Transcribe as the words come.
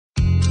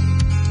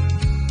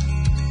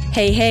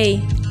Hey,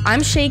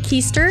 I'm Shaye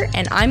Koester,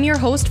 and I'm your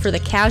host for the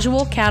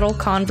Casual Cattle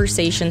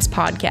Conversations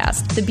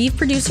podcast, the beef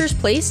producer's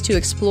place to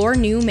explore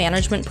new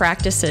management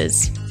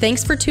practices.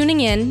 Thanks for tuning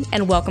in,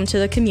 and welcome to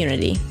the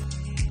community.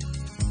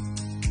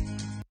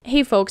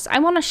 Hey folks, I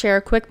want to share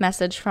a quick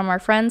message from our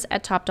friends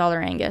at Top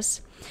Dollar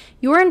Angus.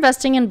 You are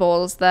investing in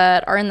bulls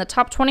that are in the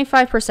top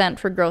 25%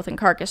 for growth and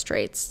carcass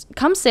traits.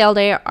 Come sale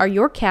day, are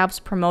your calves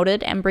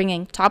promoted and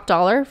bringing top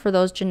dollar for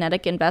those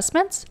genetic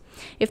investments?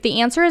 If the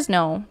answer is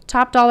no,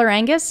 Top Dollar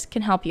Angus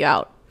can help you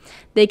out.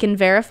 They can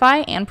verify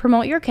and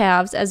promote your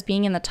calves as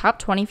being in the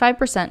top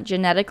 25%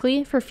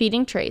 genetically for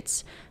feeding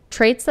traits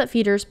that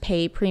feeders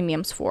pay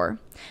premiums for.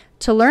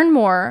 To learn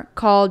more,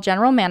 call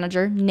General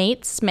Manager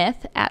Nate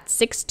Smith at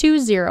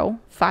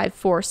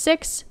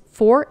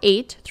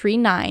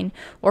 620-546-4839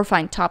 or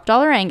find Top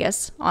Dollar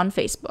Angus on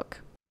Facebook.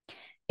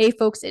 Hey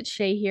folks, it's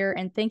Shaye here,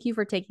 and thank you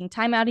for taking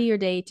time out of your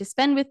day to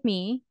spend with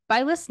me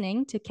by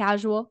listening to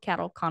Casual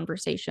Cattle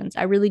Conversations.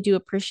 I really do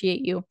appreciate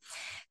you.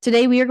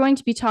 Today we are going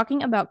to be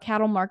talking about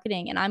cattle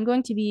marketing, and I'm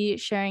going to be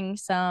sharing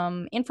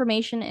some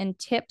information and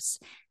tips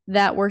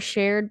that were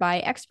shared by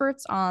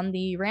experts on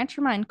the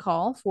RancherMind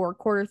call for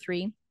quarter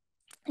 3.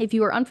 If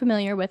you are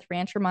unfamiliar with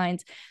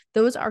RancherMinds,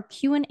 those are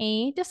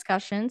Q&A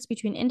discussions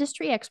between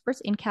industry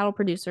experts and cattle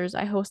producers.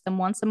 I host them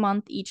once a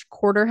month. Each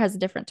quarter has a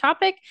different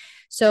topic.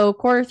 So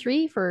quarter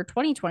 3 for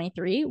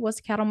 2023 was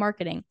cattle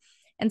marketing.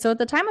 And so at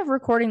the time of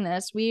recording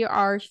this, we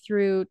are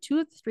through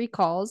 2 of the 3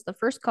 calls. The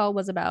first call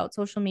was about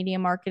social media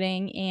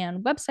marketing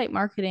and website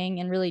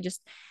marketing and really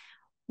just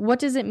what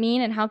does it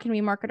mean and how can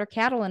we market our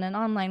cattle in an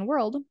online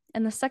world?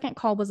 And the second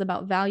call was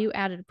about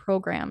value-added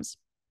programs.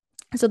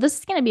 So this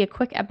is going to be a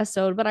quick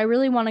episode, but I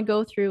really want to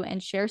go through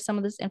and share some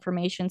of this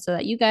information so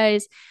that you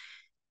guys,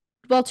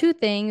 well, 2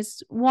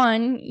 things.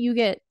 1, you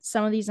get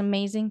some of these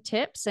amazing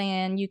tips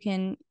and you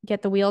can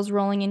get the wheels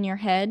rolling in your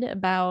head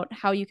about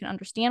how you can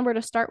understand where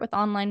to start with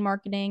online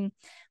marketing,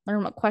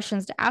 learn what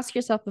questions to ask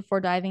yourself before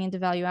diving into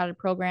value-added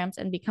programs,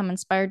 and become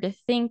inspired to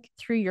think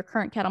through your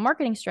current cattle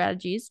marketing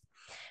strategies.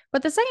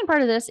 But the second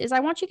part of this is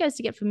I want you guys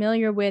to get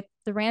familiar with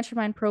the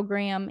RancherMind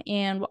program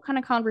and what kind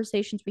of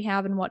conversations we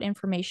have and what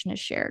information is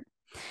shared.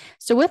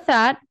 So with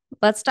that,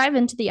 let's dive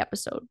into the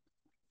episode.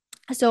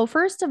 So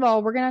first of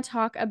all, we're going to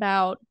talk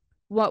about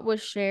what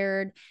was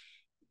shared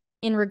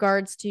in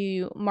regards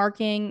to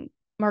marketing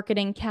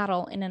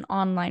cattle in an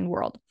online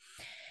world.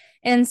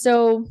 And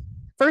so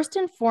first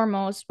and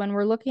foremost, when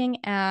we're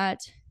looking at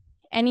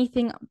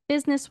anything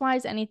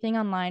business-wise, anything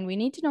online, we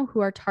need to know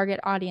who our target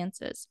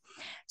audience is.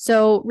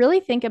 So really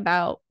think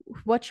about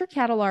what your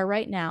cattle are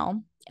right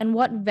now and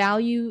what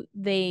value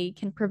they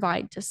can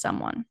provide to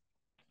someone.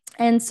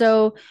 And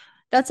so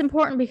that's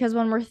important because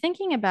when we're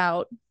thinking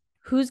about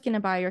who's going to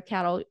buy your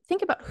cattle,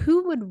 think about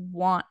who would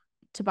want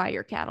to buy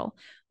your cattle.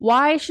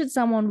 Why should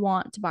someone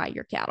want to buy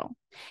your cattle?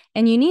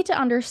 And you need to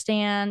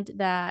understand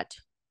that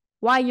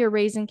why you're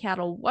raising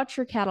cattle, what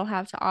your cattle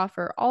have to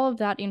offer, all of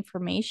that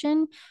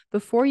information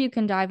before you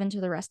can dive into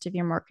the rest of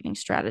your marketing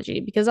strategy,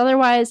 because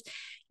otherwise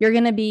you're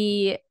going to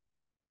be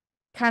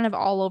kind of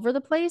all over the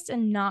place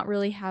and not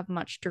really have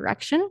much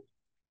direction.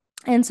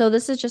 And so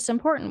this is just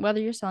important,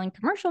 whether you're selling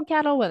commercial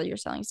cattle, whether you're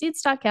selling seed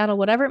stock cattle,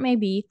 whatever it may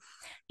be,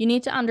 you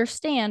need to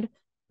understand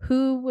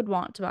who would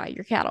want to buy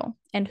your cattle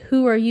and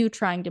who are you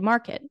trying to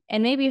market.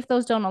 And maybe if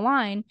those don't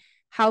align,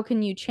 how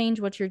can you change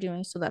what you're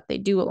doing so that they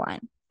do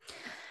align?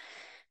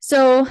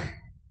 So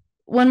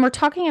when we're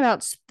talking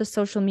about the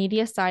social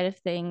media side of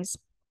things,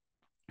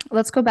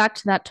 let's go back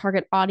to that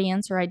target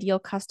audience or ideal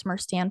customer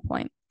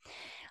standpoint.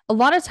 A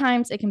lot of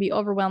times it can be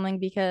overwhelming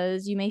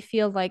because you may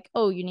feel like,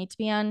 oh, you need to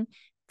be on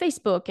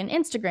Facebook and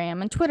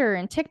Instagram and Twitter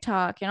and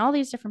TikTok and all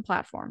these different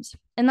platforms.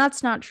 And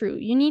that's not true.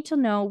 You need to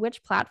know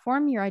which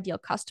platform your ideal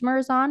customer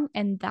is on,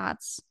 and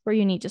that's where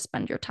you need to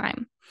spend your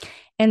time.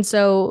 And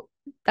so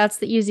that's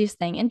the easiest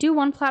thing. And do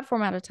one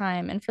platform at a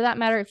time. And for that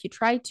matter, if you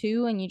try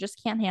 2 and you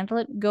just can't handle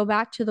it, go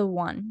back to the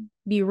 1.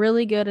 Be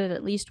really good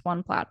at least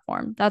one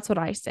platform. That's what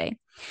I say.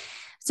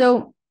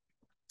 So,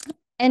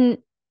 and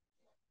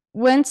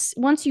once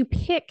you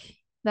pick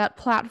that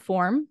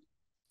platform,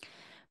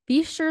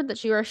 be sure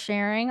that you are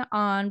sharing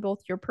on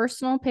both your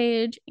personal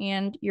page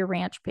and your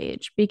ranch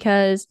page,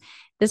 because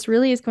this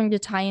really is going to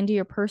tie into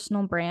your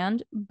personal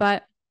brand,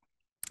 but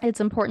it's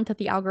important that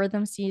the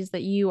algorithm sees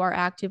that you are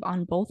active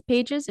on both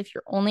pages. If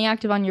you're only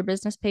active on your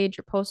business page,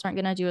 your posts aren't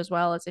going to do as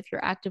well as if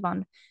you're active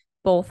on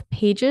both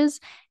pages.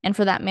 And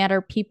for that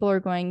matter, people are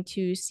going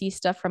to see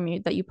stuff from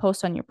you that you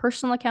post on your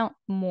personal account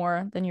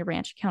more than your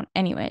ranch account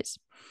anyways.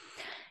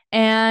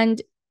 And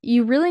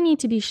you really need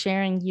to be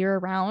sharing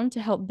year-round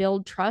to help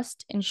build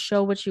trust and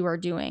show what you are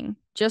doing.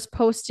 Just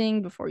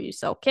posting before you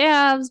sell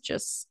calves,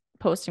 just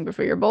posting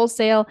before your bull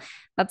sale,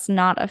 that's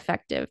not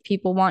effective.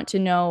 People want to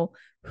know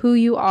who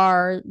you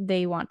are.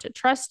 They want to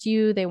trust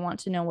you. They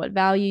want to know what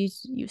values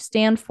you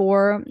stand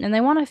for, and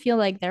they want to feel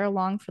like they're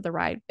along for the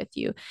ride with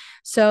you.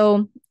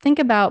 So think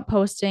about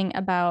posting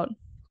about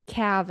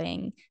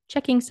calving,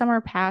 checking summer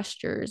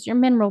pastures, your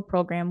mineral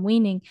program,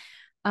 weaning,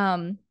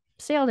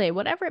 sale day,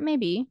 whatever it may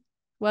be.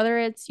 whether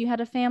it's you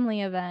had a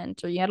family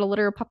event or you had a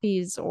litter of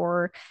puppies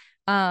or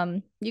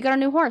you got a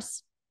new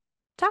horse.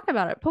 Talk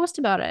about it, post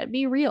about it,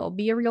 be real,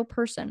 be a real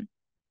person.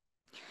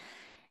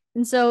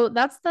 And so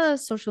that's the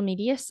social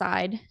media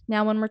side.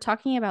 Now, when we're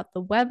talking about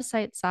the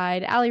website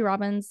side, Ali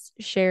Robbins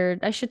shared,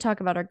 I should talk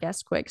about our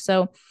guest quick.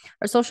 So,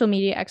 our social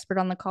media expert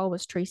on the call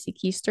was Shaye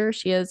Koester.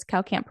 She is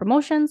Cow Camp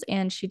Promotions,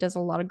 and she does a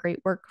lot of great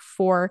work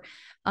for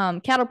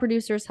cattle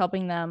producers,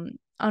 helping them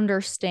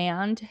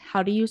understand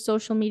how to use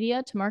social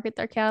media to market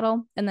their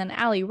cattle. And then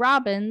Ali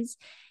Robbins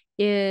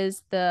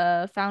is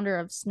the founder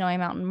of Snowy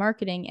Mountain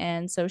Marketing.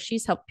 And so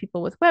she's helped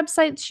people with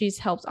websites. She's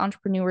helped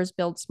entrepreneurs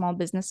build small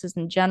businesses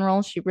in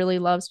general. She really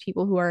loves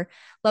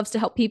to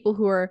help people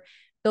who are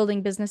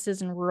building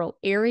businesses in rural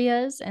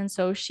areas. And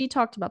so she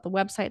talked about the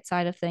website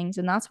side of things,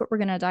 and that's what we're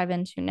going to dive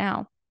into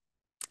now.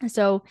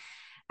 So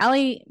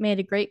Ali made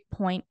a great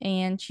point,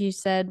 and she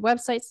said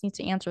websites need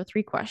to answer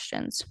 3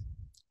 questions.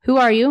 Who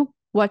are you?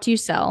 What do you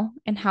sell?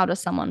 And how does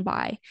someone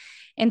buy?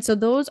 And so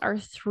those are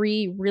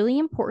 3 really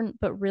important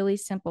but really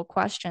simple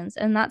questions.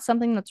 And that's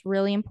something that's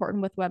really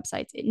important with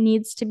websites. It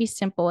needs to be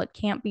simple. It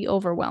can't be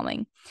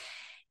overwhelming.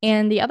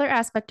 And the other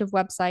aspect of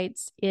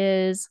websites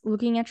is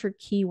looking at your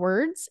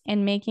keywords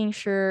and making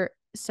sure.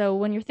 So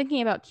when you're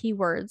thinking about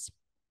keywords,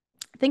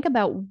 think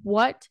about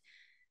what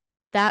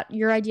that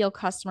your ideal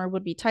customer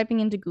would be typing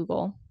into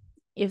Google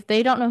if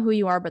they don't know who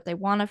you are, but they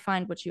want to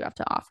find what you have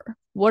to offer.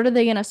 What are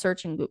they going to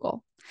search in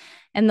Google?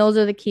 And those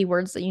are the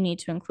keywords that you need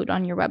to include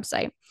on your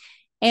website.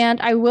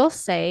 And I will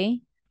say,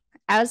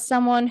 as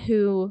someone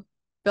who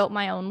built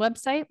my own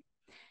website,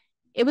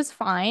 it was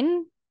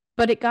fine,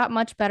 but it got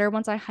much better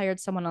once I hired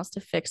someone else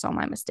to fix all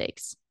my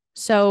mistakes.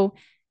 So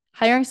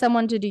hiring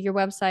someone to do your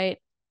website,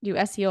 do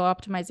SEO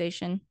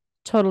optimization,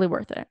 totally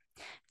worth it.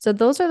 So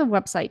those are the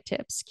website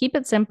tips. Keep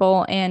it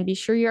simple and be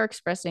sure you're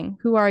expressing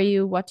who are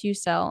you, what do you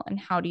sell, and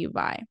how do you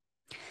buy.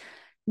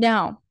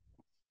 Now,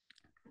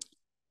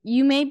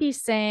 you may be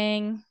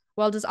saying,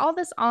 well, does all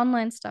this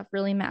online stuff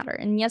really matter?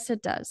 And yes,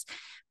 it does,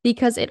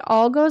 because it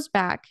all goes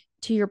back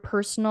to your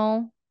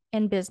personal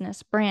and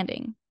business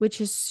branding, which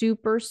is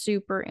super,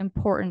 super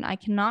important. I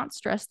cannot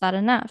stress that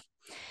enough.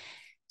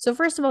 So,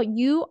 first of all,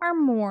 you are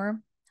more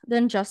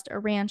than just a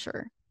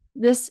rancher.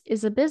 This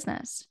is a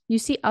business. You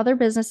see other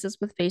businesses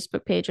with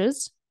Facebook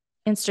pages,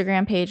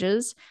 Instagram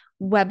pages,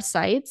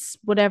 websites,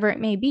 whatever it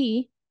may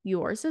be.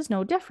 Yours is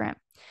no different.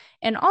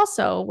 And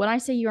also, when I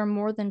say you are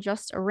more than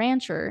just a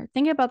rancher,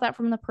 think about that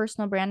from the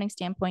personal branding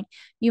standpoint.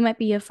 You might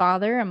be a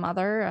father, a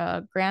mother,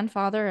 a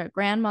grandfather, a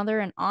grandmother,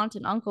 an aunt,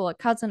 an uncle, a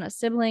cousin, a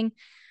sibling,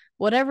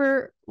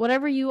 whatever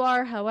you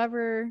are,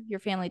 however your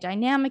family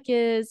dynamic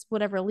is,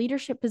 whatever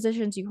leadership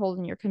positions you hold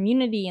in your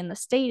community, in the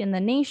state, in the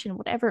nation,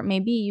 whatever it may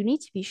be, you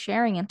need to be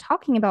sharing and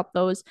talking about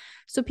those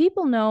so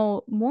people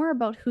know more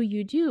about who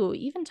you do.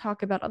 Even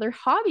talk about other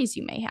hobbies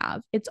you may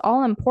have. It's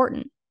all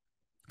important.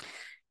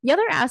 The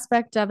other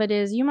aspect of it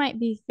is you might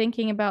be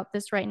thinking about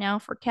this right now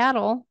for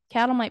cattle.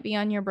 Cattle might be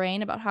on your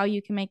brain about how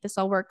you can make this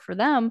all work for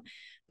them.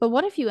 But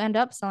what if you end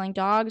up selling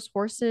dogs,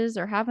 horses,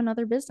 or have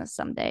another business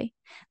someday?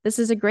 This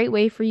is a great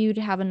way for you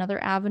to have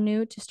another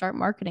avenue to start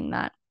marketing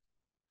that.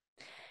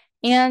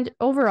 And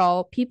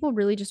overall, people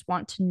really just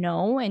want to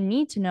know and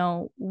need to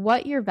know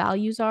what your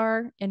values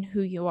are and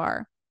who you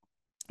are.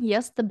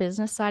 Yes, the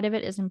business side of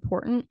it is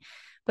important,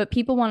 but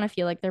people want to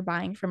feel like they're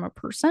buying from a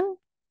person.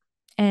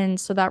 And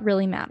so that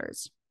really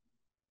matters.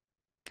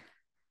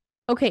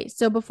 Okay,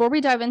 so before we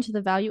dive into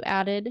the value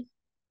added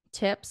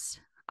tips,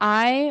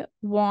 I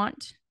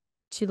want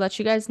to let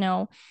you guys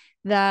know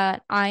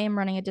that I am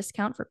running a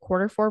discount for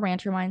quarter 4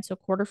 RancherMind. So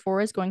quarter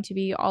 4 is going to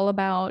be all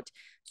about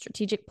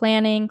strategic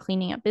planning,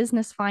 cleaning up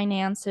business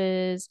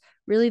finances,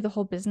 really the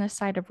whole business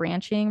side of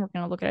ranching. We're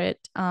going to look at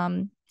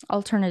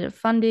alternative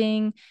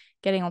funding,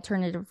 getting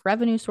alternative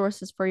revenue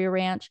sources for your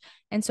ranch.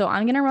 And so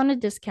I'm going to run a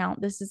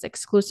discount. This is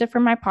exclusive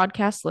for my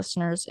podcast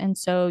listeners. And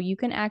so you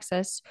can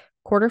access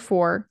quarter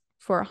 4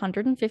 for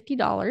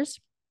 $150.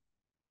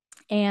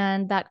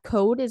 And that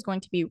code is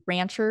going to be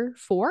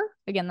Rancher4.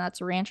 Again, that's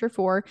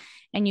Rancher4.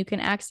 And you can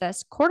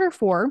access quarter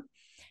 4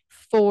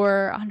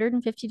 for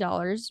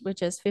 $150,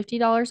 which is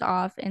 $50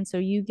 off. And so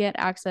you get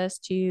access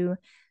to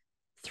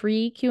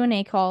 3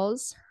 Q&A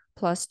calls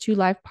plus 2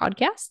 live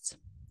podcasts.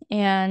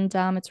 And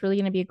it's really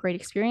going to be a great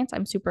experience.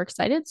 I'm super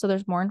excited. So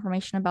there's more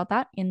information about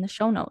that in the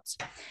show notes.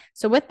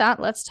 So with that,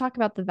 let's talk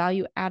about the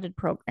value added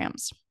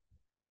programs.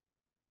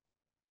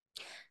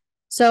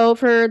 So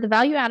for the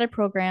value added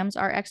programs,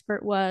 our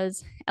expert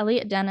was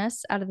Elliot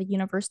Dennis out of the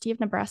University of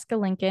Nebraska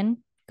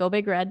Lincoln, go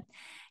Big Red.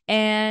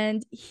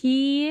 And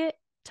he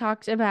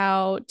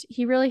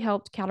really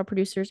helped cattle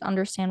producers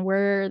understand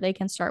where they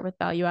can start with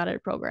value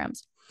added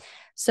programs.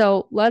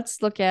 So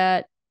let's look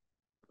at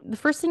the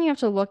first thing you have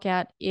to look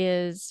at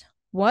is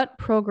what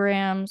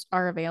programs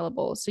are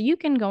available. So you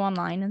can go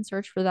online and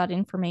search for that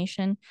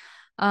information.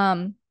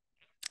 But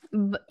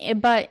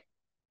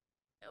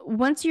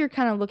once you're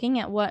kind of looking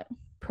at what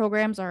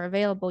programs are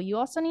available, you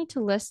also need to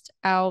list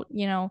out,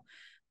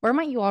 Where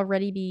might you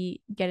already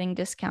be getting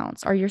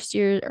discounts? Are your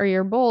steers or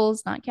your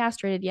bulls not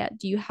castrated yet?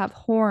 Do you have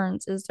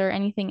horns? Is there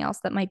anything else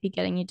that might be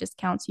getting you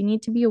discounts? You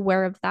need to be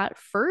aware of that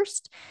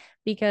first,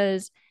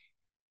 because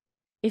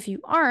if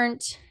you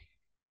aren't,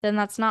 then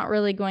that's not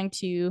really going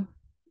to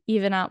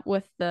even out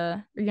with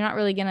you're not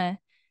really going to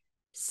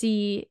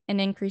see an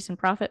increase in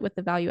profit with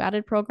the value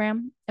added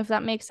program, if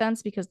that makes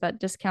sense, because that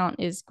discount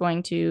is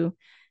going to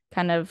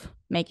kind of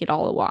make it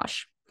all a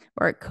wash,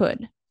 or it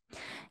could.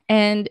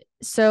 And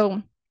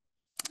so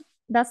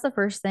that's the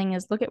first thing,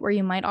 is look at where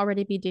you might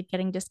already be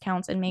getting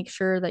discounts and make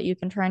sure that you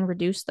can try and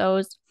reduce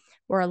those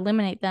or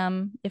eliminate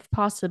them if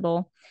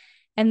possible.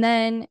 And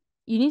then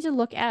you need to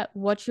look at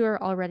what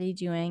you're already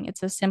doing.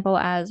 It's as simple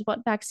as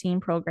what vaccine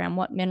program,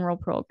 what mineral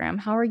program,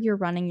 how are you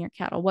running your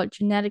cattle, what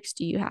genetics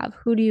do you have,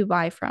 who do you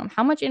buy from,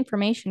 how much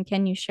information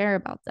can you share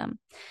about them?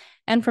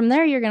 And from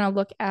there, you're going to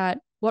look at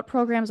what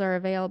programs are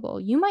available.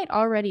 You might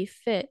already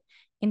fit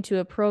into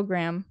a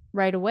program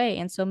right away,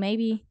 and so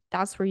maybe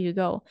that's where you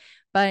go.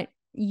 But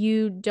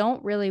you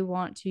don't really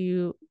want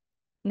to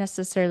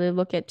necessarily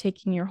look at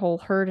taking your whole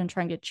herd and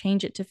trying to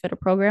change it to fit a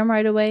program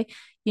right away.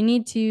 You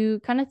need to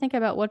kind of think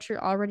about what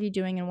you're already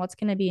doing and what's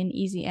going to be an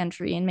easy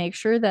entry, and make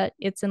sure that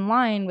it's in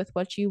line with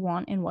what you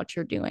want and what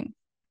you're doing.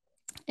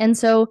 And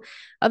so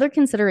other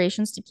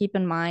considerations to keep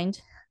in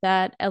mind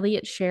that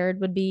Elliot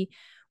shared would be,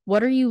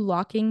 what are you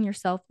locking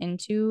yourself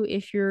into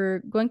if you're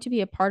going to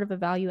be a part of a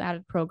value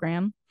added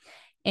program,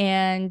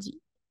 and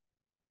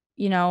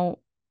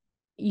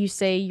you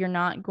say you're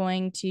not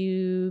going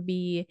to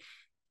be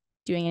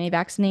doing any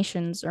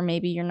vaccinations, or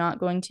maybe you're not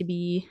going to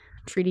be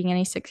treating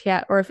any sick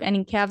cat, or if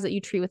any calves that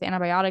you treat with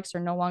antibiotics are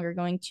no longer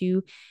going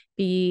to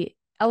be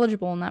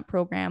eligible in that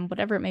program,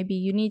 whatever it may be,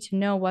 you need to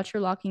know what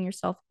you're locking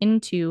yourself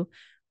into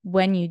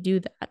when you do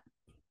that.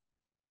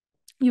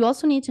 You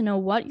also need to know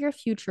what your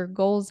future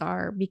goals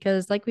are,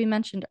 because like we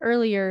mentioned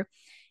earlier,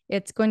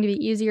 it's going to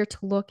be easier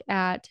to look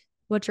at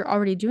what you're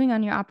already doing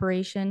on your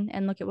operation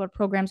and look at what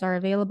programs are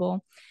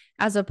available,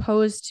 as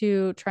opposed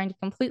to trying to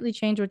completely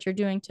change what you're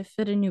doing to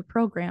fit a new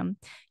program.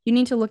 You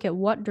need to look at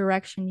what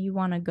direction you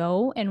want to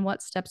go and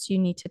what steps you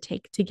need to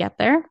take to get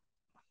there.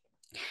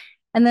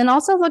 And then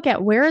also look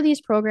at, where are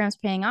these programs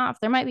paying off?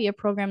 There might be a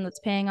program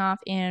that's paying off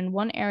in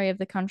one area of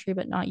the country,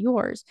 but not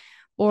yours.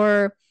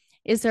 Or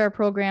is there a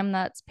program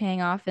that's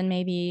paying off in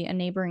maybe a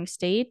neighboring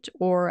state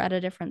or at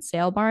a different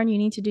sale barn? You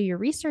need to do your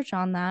research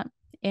on that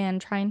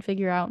and try and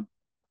figure out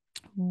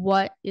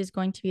what is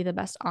going to be the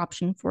best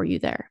option for you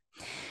there.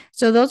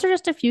 So those are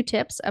just a few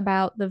tips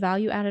about the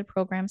value added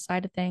program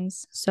side of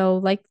things. So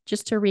like,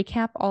 just to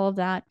recap all of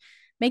that,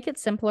 make it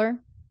simpler.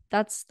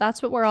 That's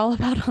what we're all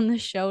about on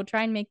this show.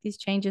 Try and make these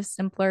changes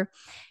simpler.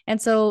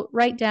 And so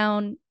write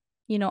down,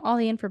 all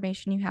the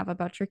information you have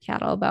about your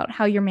cattle, about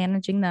how you're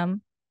managing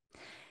them.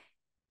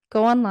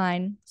 Go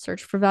online,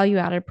 search for value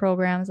added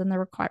programs and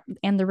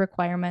the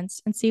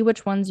requirements, and see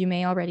which ones you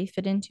may already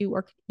fit into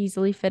or could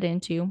easily fit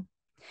into.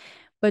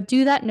 But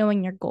do that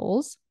knowing your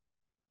goals.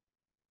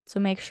 So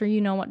make sure you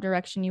know what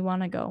direction you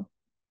want to go,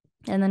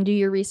 and then do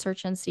your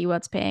research and see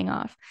what's paying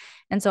off.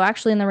 And so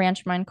actually in the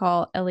RancherMind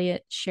call,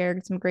 Elliot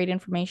shared some great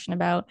information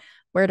about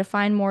where to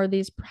find more of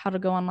these, how to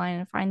go online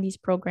and find these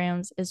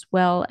programs, as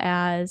well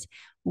as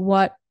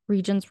what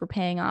regions were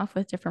paying off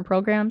with different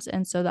programs.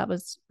 And so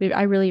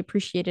I really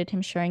appreciated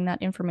him sharing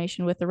that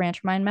information with the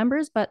RancherMind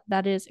members, but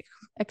that is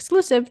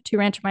exclusive to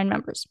RancherMind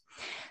members.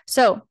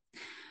 So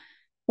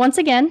once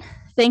again,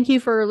 thank you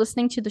for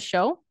listening to the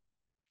show.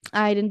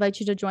 I'd invite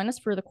you to join us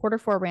for the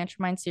Q4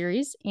 RancherMind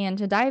series and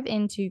to dive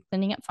into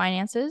cleaning up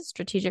finances,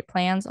 strategic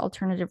plans,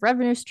 alternative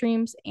revenue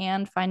streams,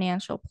 and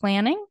financial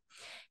planning.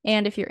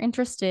 And if you're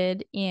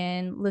interested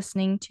in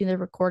listening to the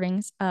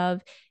recordings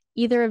of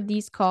either of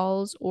these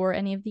calls or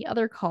any of the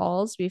other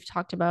calls, we've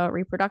talked about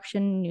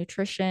reproduction,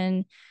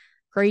 nutrition,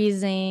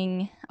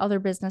 grazing, other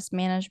business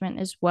management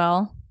as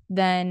well,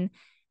 then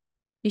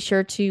be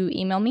sure to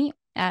email me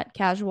at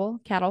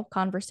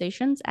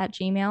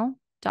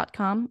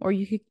casualcattleconversations@gmail.com, or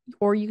you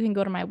can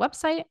go to my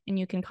website and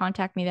you can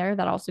contact me there.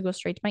 That also goes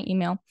straight to my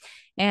email,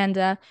 and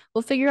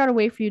we'll figure out a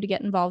way for you to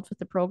get involved with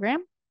the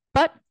program.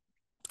 But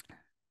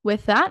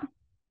with that,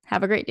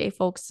 have a great day,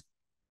 folks.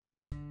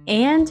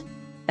 And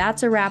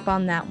that's a wrap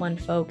on that one,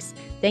 folks.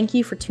 Thank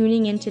you for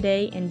tuning in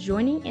today and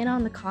joining in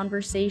on the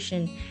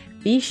conversation.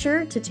 Be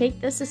sure to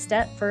take this a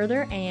step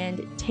further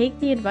and take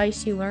the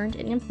advice you learned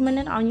and implement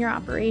it on your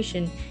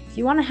operation. If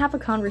you want to have a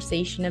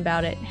conversation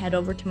about it, head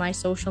over to my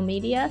social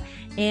media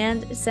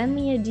and send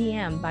me a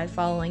DM by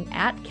following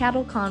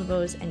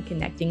 @CattleConvos and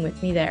connecting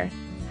with me there.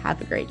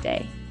 Have a great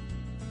day.